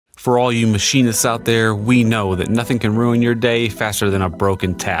For all you machinists out there, we know that nothing can ruin your day faster than a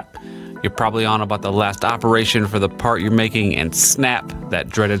broken tap. You're probably on about the last operation for the part you're making, and snap, that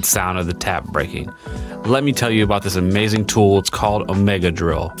dreaded sound of the tap breaking. Let me tell you about this amazing tool. It's called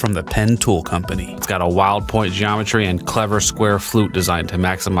Omegadrill from the Peck tool company. It's got a wild point geometry and clever square flute designed to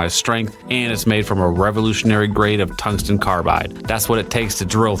maximize strength, and it's made from a revolutionary grade of tungsten carbide. That's what it takes to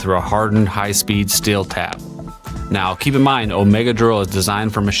drill through a hardened, high-speed steel tap. Now, keep in mind, Omegadrill is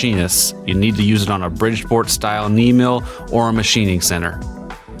designed for machinists. You need to use it on a Bridgeport-style knee mill or a machining center.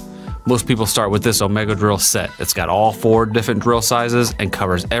 Most people start with this Omegadrill set. It's got all 4 different drill sizes and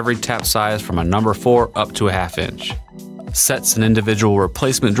covers every tap size from a number 4 up to a 1/2 inch. Sets and individual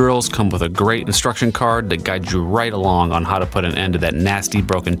replacement drills come with a great instruction card that guides you right along on how to put an end to that nasty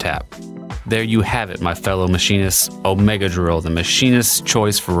broken tap. There you have it, my fellow machinists. Omegadrill, the machinist's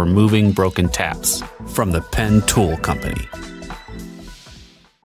choice for removing broken taps. From the Peck Tool Company.